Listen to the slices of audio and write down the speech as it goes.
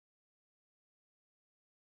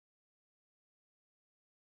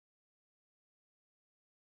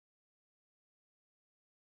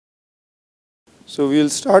So we will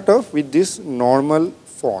start off with these normal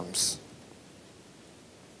forms.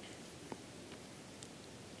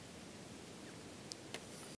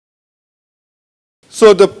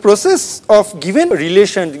 So the process of given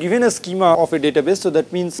relation, given a schema of a database, so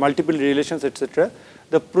that means multiple relations, etc.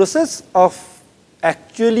 The process of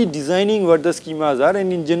actually designing what the schemas are,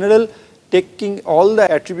 and in general taking all the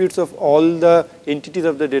attributes of all the entities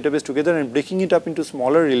of the database together and breaking it up into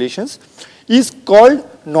smaller relations is called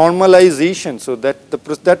normalization. So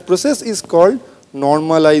that process is called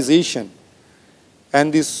normalization.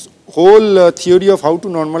 And this whole theory of how to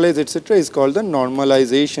normalize, etc. is called the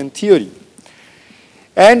normalization theory.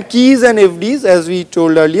 And keys and FDs, as we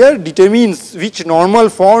told earlier, determines which normal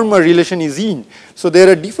form a relation is in. So there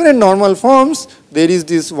are different normal forms. There is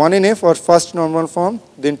this 1NF or first normal form,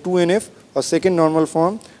 then 2NF or second normal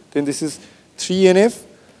form, then this is 3NF,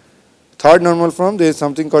 third normal form. There is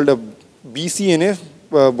something called a BCNF,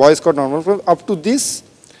 Boy Scout normal form. Up to this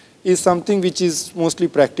is something which is mostly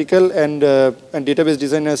practical, and database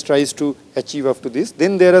designers tries to achieve up to this.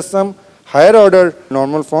 Then there are some higher order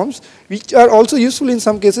normal forms which are also useful in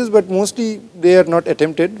some cases, but mostly they are not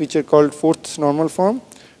attempted, which are called fourth normal form,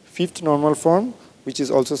 fifth normal form, which is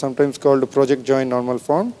also sometimes called a project join normal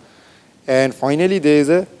form, and finally there is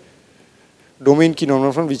a domain key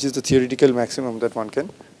normal form, which is the theoretical maximum that one can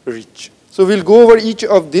reach. So we'll go over each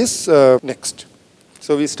of this next.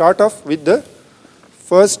 So we start off with the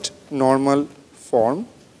first normal form,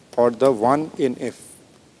 or the 1NF,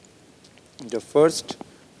 the first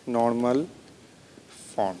normal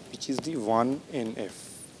form, which is the 1NF.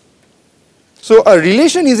 So a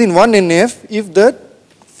relation is in 1NF if the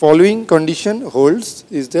following condition holds,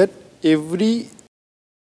 is that every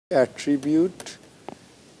attribute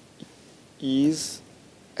is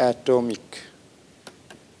atomic.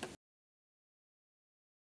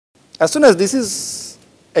 As soon as this is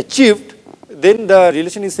achieved, then the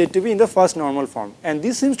relation is said to be in the first normal form. And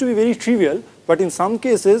this seems to be very trivial, but in some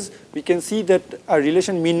cases we can see that a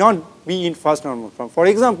relation may not be in first normal form. For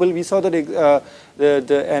example, we saw that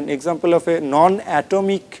an example of a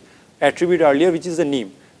non-atomic attribute earlier, which is a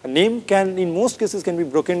name. A name can, in most cases, can be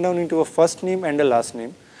broken down into a first name and a last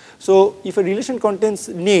name. So if a relation contains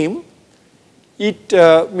name, it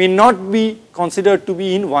may not be considered to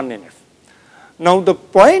be in 1NF. Now the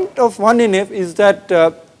point of 1NF is that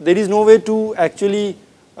there is no way to actually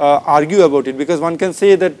argue about it, because one can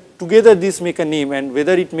say that together these make a name, and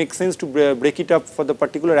whether it makes sense to break it up for the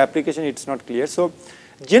particular application, it's not clear. So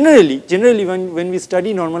generally when we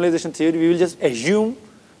study normalization theory, we will just assume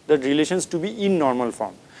that relations to be in normal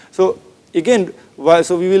form. So again,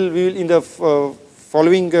 so we will in the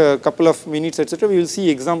following couple of minutes, etc., we will see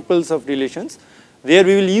examples of relations. There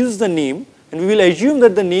we will use the name, and we will assume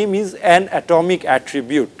that the name is an atomic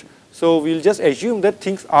attribute. So we will just assume that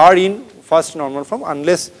things are in first normal form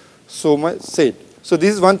unless so much said. So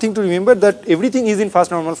this is one thing to remember, that everything is in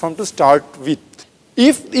first normal form to start with.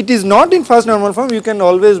 If it is not in first normal form, you can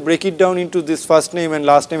always break it down into this first name and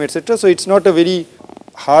last name, etc. So it's not a very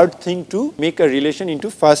hard thing to make a relation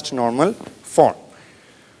into first normal form.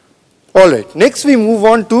 Alright, next we move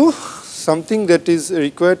on to something that is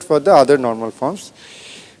required for the other normal forms.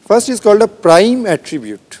 First is called a prime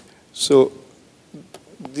attribute. So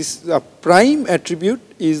a prime attribute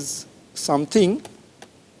is something,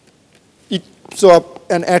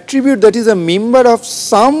 an attribute that is a member of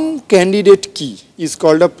some candidate key is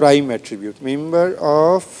called a prime attribute. Member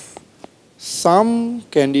of some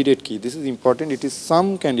candidate key. This is important, it is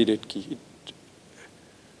some candidate key.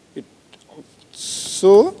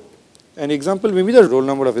 So an example may be the roll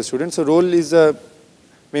number of a student. So roll is a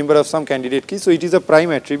member of some candidate key, so it is a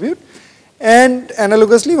prime attribute. And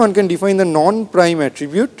analogously, one can define the non-prime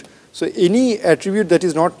attribute. So any attribute that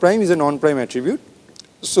is not prime is a non-prime attribute.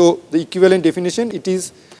 So the equivalent definition, it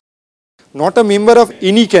is not a member of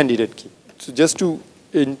any candidate key. So just to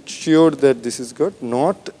ensure that this is good,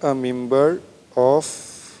 not a member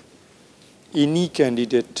of any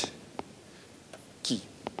candidate key.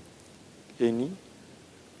 Any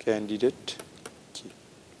candidate key.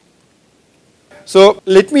 So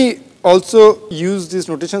let me also use this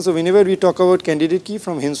notation. So whenever we talk about candidate key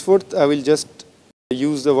from henceforth, I will just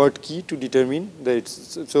use the word key to determine that.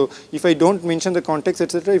 So if I don't mention the context,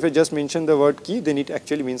 etc., if I just mention the word key, then it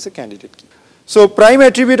actually means a candidate key. So prime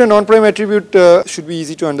attribute and non-prime attribute should be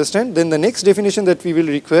easy to understand. Then the next definition that we will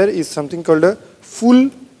require is something called a full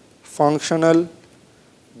functional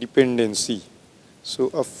dependency. So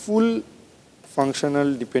a full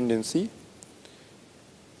functional dependency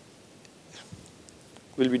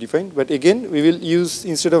will be defined, but again we will use,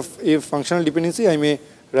 instead of a functional dependency, I may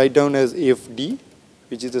write down as FD,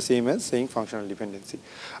 which is the same as saying functional dependency.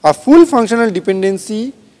 A full functional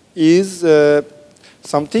dependency is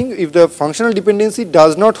something if the functional dependency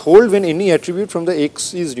does not hold when any attribute from the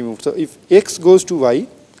x is removed. So if x goes to y,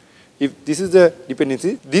 if this is the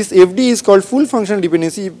dependency, this FD is called full functional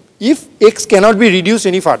dependency if x cannot be reduced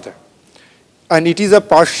any further. And it is a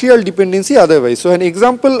partial dependency otherwise. So an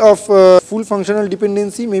example of full functional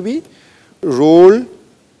dependency may be role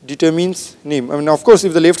determines name. I mean, of course,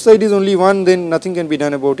 if the left side is only 1, then nothing can be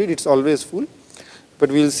done about it. It's always full. But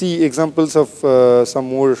we will see examples of some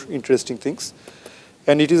more interesting things.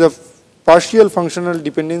 And it is a partial functional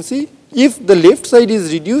dependency if the left side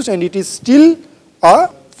is reduced and it is still a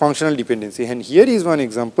functional dependency. And here is one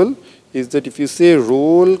example, is that if you say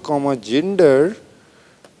role comma gender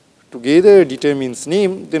together determines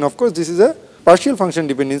name, then of course this is a partial functional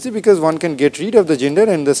dependency because one can get rid of the gender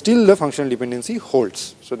and still the functional dependency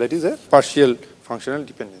holds. So that is a partial functional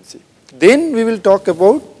dependency. Then we will talk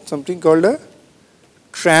about something called a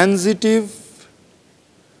transitive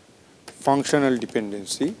functional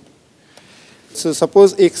dependency. So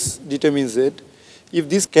suppose x determines z. If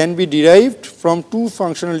this can be derived from two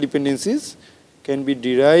functional dependencies, can be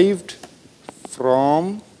derived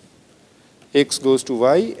from x goes to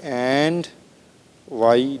y and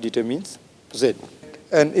y determines z.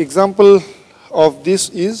 An example of this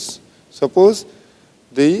is, suppose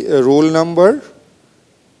the roll number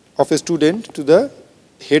of a student to the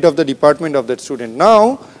head of the department of that student.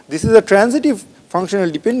 Now, this is a transitive functional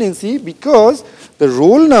dependency because the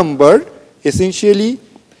roll number essentially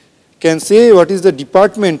can say what is the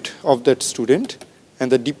department of that student,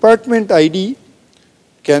 and the department ID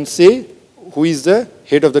can say who is the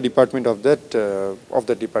head of the department of that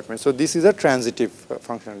department. So this is a transitive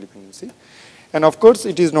functional dependency, and of course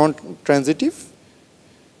it is non-transitive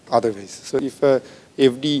otherwise. So if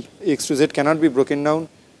FD x to z cannot be broken down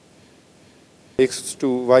x to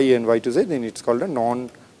y and y to z, then it's called a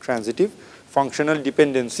non-transitive functional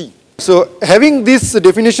dependency. So having these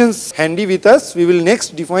definitions handy with us, we will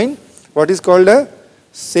next define what is called a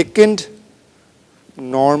second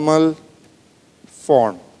normal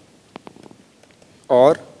form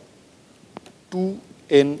or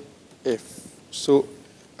 2NF. So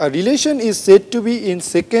a relation is said to be in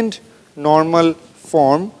second normal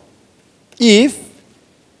form if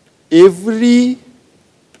every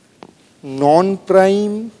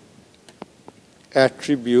non-prime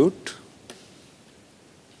attribute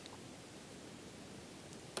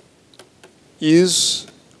is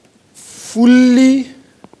fully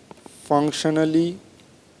functionally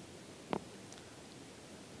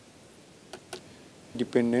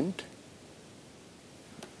dependent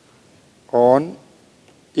on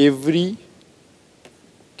every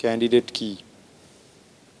candidate key.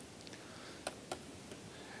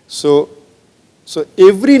 So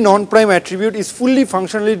every non-prime attribute is fully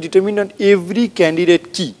functionally determined on every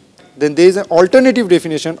candidate key. Then there is an alternative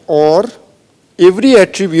definition, or every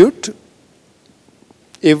attribute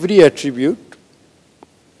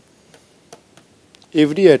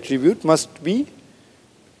must be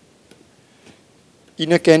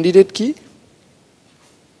in a candidate key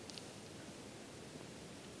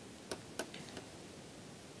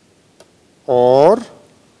or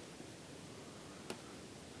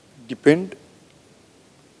depend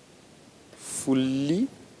fully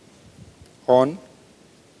on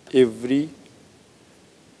every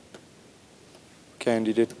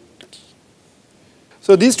candidate key.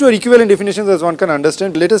 So these two are equivalent definitions as one can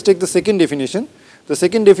understand. Let us take the second definition. The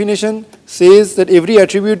second definition says that every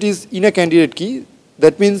attribute is in a candidate key.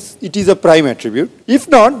 That means it is a prime attribute. If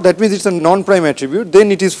not, that means it's a non-prime attribute.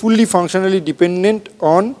 Then it is fully functionally dependent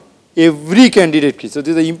on every candidate key. So this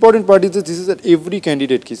is the important part, is that this is at every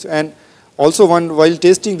candidate key. And also while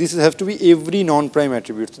testing, this has to be every non-prime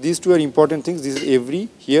attribute. So these two are important things. This is every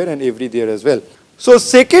here and every there as well. So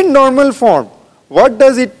second normal form, what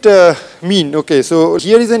does it mean? Okay, so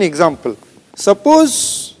here is an example.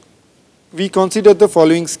 Suppose we consider the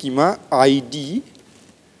following schema: ID,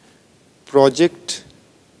 project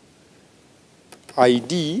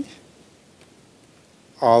ID,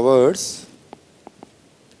 hours,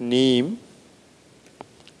 name,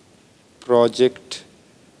 project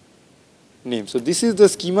name. So this is the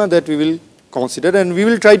schema that we will consider, and we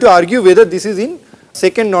will try to argue whether this is in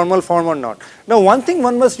second normal form or not. Now one thing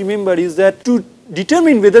one must remember is that to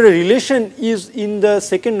determine whether a relation is in the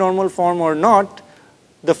second normal form or not,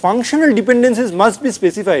 the functional dependencies must be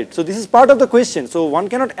specified. So this is part of the question. So one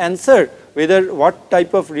cannot answer whether what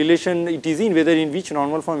type of relation it is in, whether in which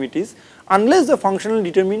normal form it is, unless the functional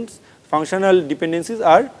dependencies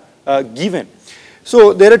are given.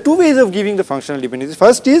 So there are two ways of giving the functional dependencies.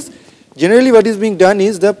 First is generally what is being done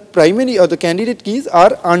is the primary or the candidate keys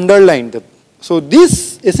are underlined. So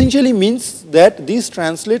this essentially means that this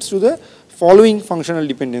translates to the following functional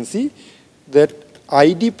dependency, that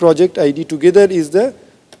ID, project ID together is the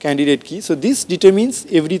candidate key. So this determines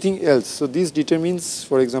everything else. So this determines,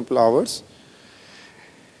 for example, hours.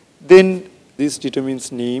 Then this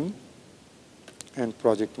determines name and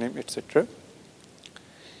project name, etc.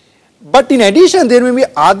 But in addition, there may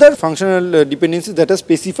be other functional dependencies that are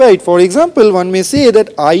specified. For example, one may say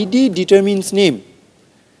that ID determines name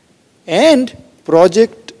and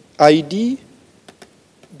project ID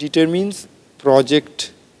determines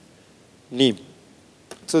project name.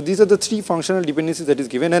 So these are the three functional dependencies that is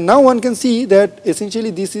given, and now one can see that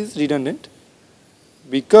essentially this is redundant,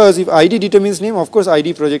 because if ID determines name, of course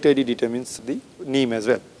ID project ID determines the name as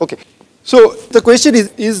well. Okay. So the question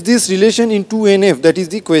is this relation in 2NF? That is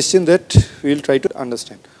the question that we will try to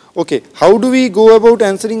understand. Okay, how do we go about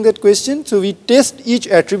answering that question? So we test each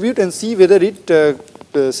attribute and see whether it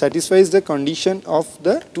satisfies the condition of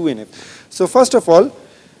the 2NF. So first of all,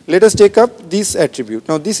 let us take up this attribute.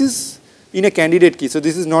 Now this is in a candidate key, so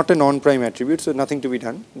this is not a non-prime attribute, so nothing to be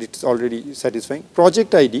done, it's already satisfying.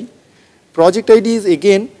 Project ID is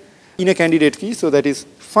again in a candidate key, so that is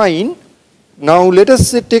fine. Now let us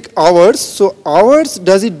say take hours. So hours,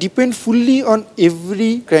 does it depend fully on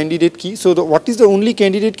every candidate key? So what is the only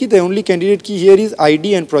candidate key? The only candidate key here is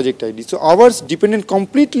ID and project ID. So hours dependent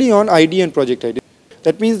completely on ID and project ID.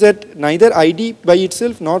 That means that neither ID by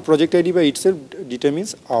itself nor project ID by itself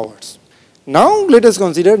determines hours. Now let us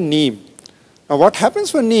consider name. Now what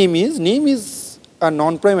happens for name is a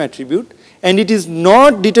non-prime attribute, and it is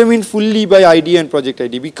not determined fully by ID and project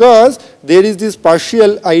ID, because there is this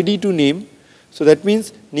partial ID to name. So that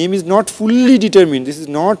means name is not fully determined. This is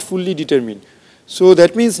not fully determined. So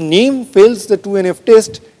that means name fails the 2NF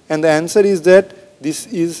test, and the answer is that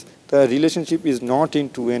the relationship is not in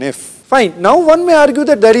 2NF. Fine. Now one may argue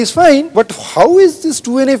that that is fine, but how is this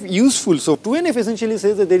 2NF useful? So 2NF essentially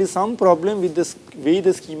says that there is some problem with the way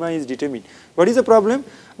the schema is determined. What is the problem?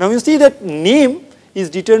 Now you see that name is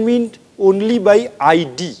determined only by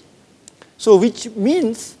ID. So which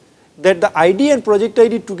means that the ID and project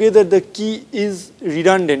ID together, the key is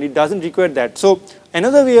redundant. It doesn't require that. So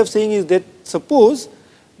another way of saying is that suppose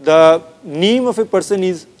the name of a person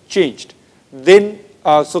is changed, then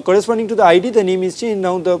so corresponding to the ID, the name is changed.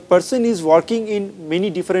 Now the person is working in many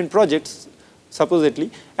different projects, supposedly,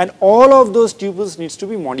 and all of those tuples needs to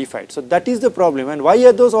be modified. So that is the problem. And why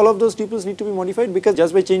are all of those tuples need to be modified? Because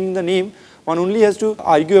just by changing the name, one only has to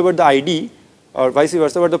argue about the ID or vice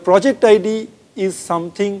versa. But the project ID is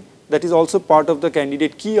something that is also part of the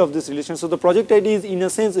candidate key of this relation. So the project ID is in a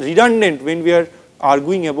sense redundant when we are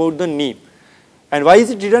arguing about the name. And why is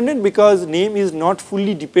it redundant? Because name is not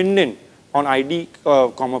fully dependent on ID,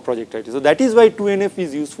 comma project ID. So that is why 2NF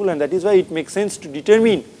is useful, and that is why it makes sense to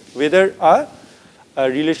determine whether a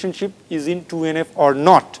relationship is in 2NF or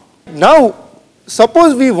not. Now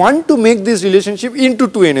suppose we want to make this relationship into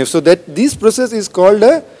 2NF, so that this process is called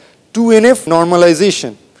a 2NF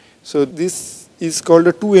normalization. So this is called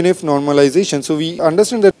a 2NF normalization. So we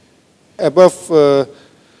understand that above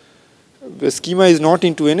the schema is not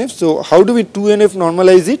in 2NF. So how do we 2NF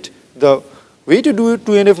normalize it? The way to do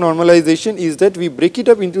 2NF normalization is that we break it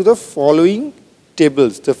up into the following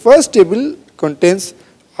tables. The first table contains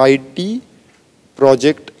ID,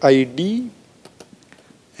 project ID,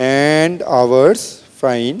 and hours.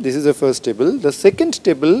 Fine, this is the first table. The second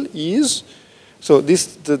table is, so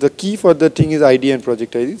this the key for the thing is ID and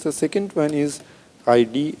project ID. The second one is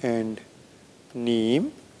ID and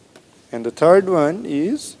name, and the third one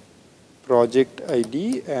is project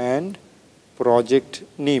ID and project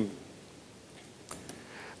name.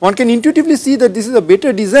 One can intuitively see that this is a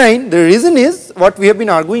better design. The reason is what we have been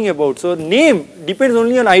arguing about. So name depends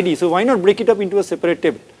only on ID, so why not break it up into a separate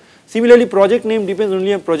table? Similarly, project name depends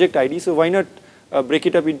only on project ID, so why not break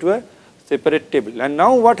it up into a separate table? And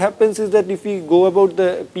now what happens is that if we go about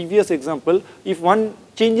the previous example, if one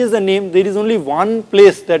changes the name, there is only one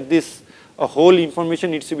place that this whole information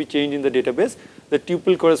needs to be changed in the database, the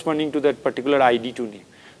tuple corresponding to that particular ID to name.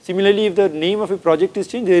 Similarly, if the name of a project is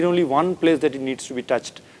changed, there is only one place that it needs to be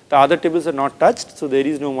touched. The other tables are not touched, so there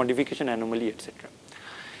is no modification, anomaly, etc.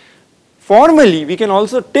 Formally, we can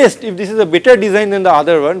also test if this is a better design than the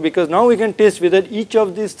other one, because now we can test whether each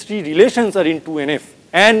of these three relations are in 2NF.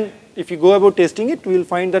 And if you go about testing it, we will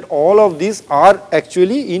find that all of these are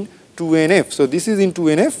actually in 2NF. So this is in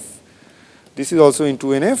 2NF, this is also in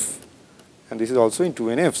 2NF, and this is also in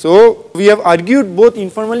 2NF. So we have argued both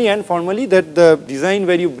informally and formally that the design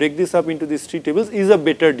where you break this up into these three tables is a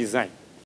better design.